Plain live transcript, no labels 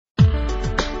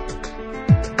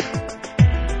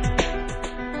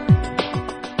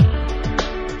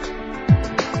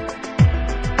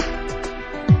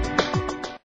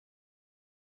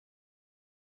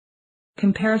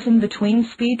Comparison between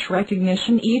speech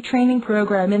recognition e-training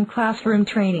program and classroom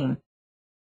training.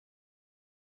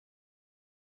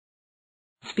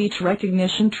 Speech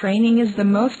recognition training is the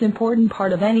most important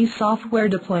part of any software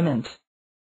deployment.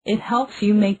 It helps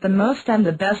you make the most and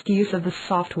the best use of the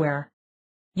software.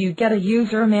 You get a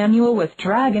user manual with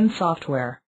Dragon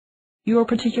software. Your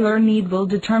particular need will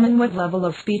determine what level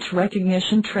of speech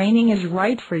recognition training is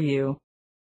right for you.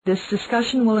 This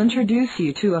discussion will introduce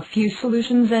you to a few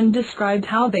solutions and describe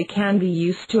how they can be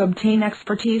used to obtain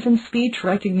expertise in speech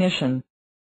recognition.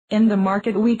 In the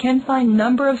market we can find a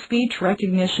number of speech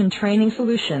recognition training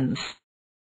solutions.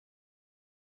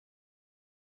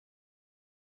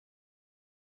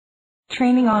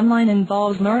 Training online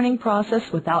involves learning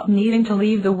process without needing to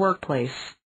leave the workplace.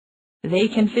 They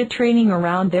can fit training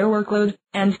around their workload,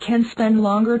 and can spend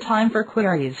longer time for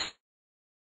queries.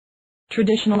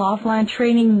 Traditional offline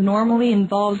training normally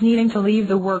involves needing to leave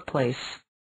the workplace.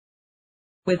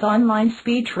 With online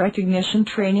speech recognition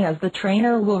training, as the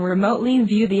trainer will remotely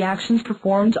view the actions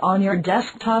performed on your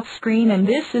desktop screen, and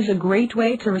this is a great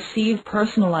way to receive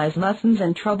personalized lessons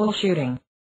and troubleshooting.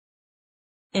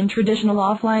 In traditional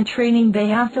offline training they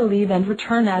have to leave and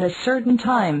return at a certain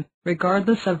time,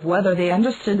 regardless of whether they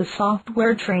understood the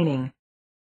software training.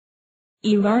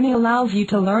 E-learning allows you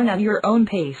to learn at your own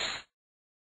pace.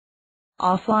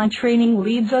 Offline training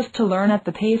leads us to learn at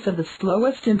the pace of the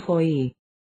slowest employee.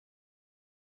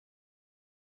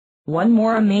 One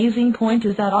more amazing point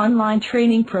is that online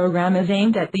training program is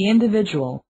aimed at the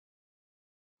individual.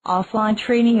 Offline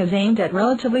training is aimed at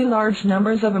relatively large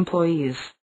numbers of employees.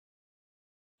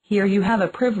 Here you have a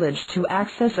privilege to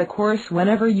access a course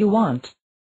whenever you want.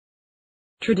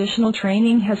 Traditional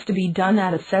training has to be done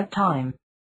at a set time.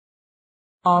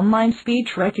 Online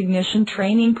speech recognition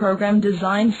training program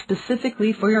designed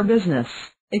specifically for your business.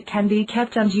 It can be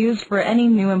kept and used for any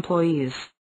new employees.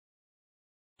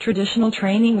 Traditional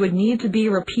training would need to be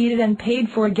repeated and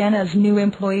paid for again as new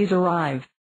employees arrive.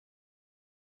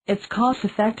 Its cost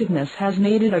effectiveness has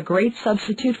made it a great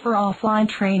substitute for offline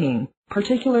training,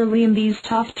 particularly in these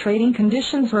tough trading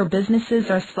conditions where businesses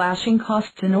are slashing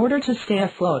costs in order to stay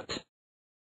afloat.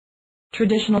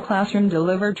 Traditional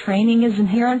classroom-delivered training is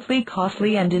inherently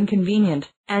costly and inconvenient,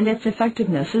 and its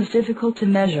effectiveness is difficult to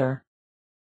measure.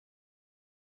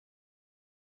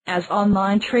 As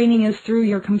online training is through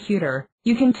your computer,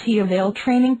 you can avail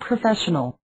training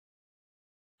professional.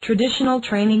 Traditional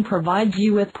training provides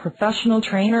you with professional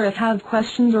trainer if have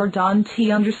questions or don't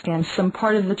understand some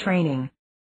part of the training.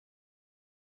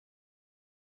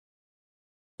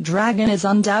 Dragon is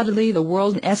undoubtedly the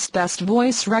world's best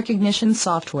voice recognition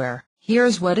software.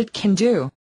 Here's what it can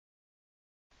do.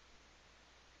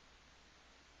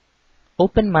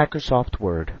 Open Microsoft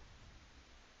Word.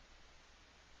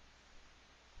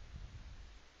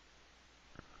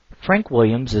 Frank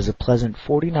Williams is a pleasant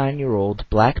 49-year-old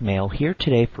black male here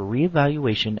today for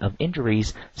reevaluation of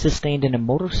injuries sustained in a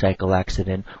motorcycle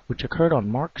accident which occurred on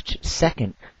March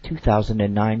 2nd,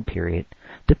 2009 period.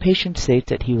 The patient states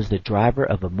that he was the driver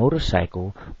of a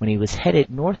motorcycle when he was headed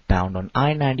northbound on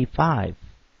I-95.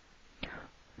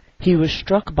 He was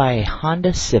struck by a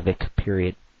Honda Civic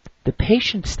period. The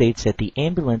patient states that the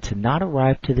ambulance had not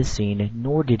arrived to the scene,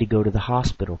 nor did he go to the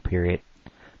hospital period.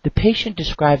 The patient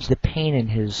describes the pain in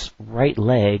his right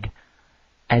leg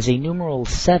as a numeral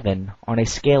 7 on a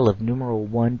scale of numeral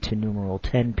 1 to numeral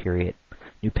 10 period.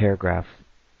 New paragraph.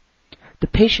 The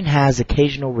patient has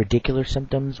occasional radicular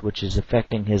symptoms which is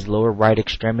affecting his lower right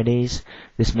extremities.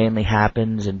 This mainly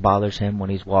happens and bothers him when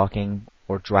he's walking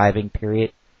or driving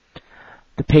period.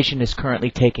 The patient is currently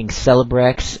taking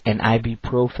Celebrex and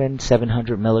ibuprofen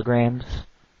 700 milligrams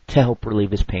to help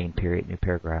relieve his pain period. New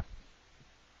paragraph.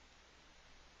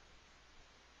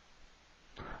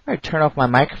 Alright, turn off my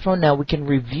microphone. Now we can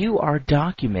review our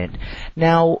document.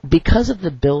 Now, because of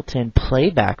the built-in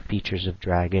playback features of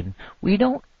Dragon, we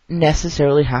don't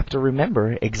necessarily have to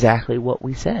remember exactly what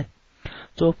we said.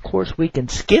 So of course we can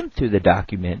skim through the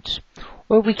document,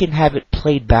 or we can have it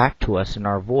played back to us in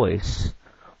our voice,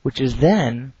 which is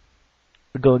then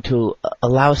going to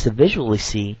allow us to visually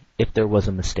see if there was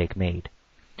a mistake made.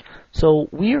 So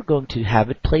we are going to have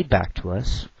it played back to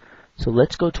us. So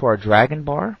let's go to our Dragon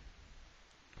bar.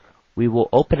 We will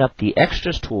open up the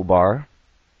Extras toolbar,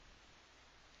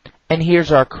 and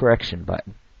here's our correction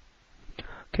button.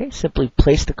 Okay, simply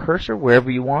place the cursor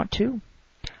wherever you want to,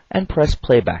 and press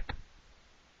playback.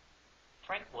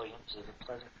 Frank Williams is a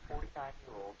pleasant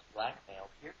 49-year-old black male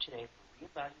here today for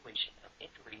reevaluation of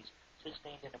injuries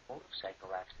sustained in a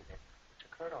motorcycle accident which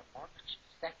occurred on March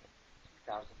 2nd,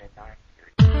 2009.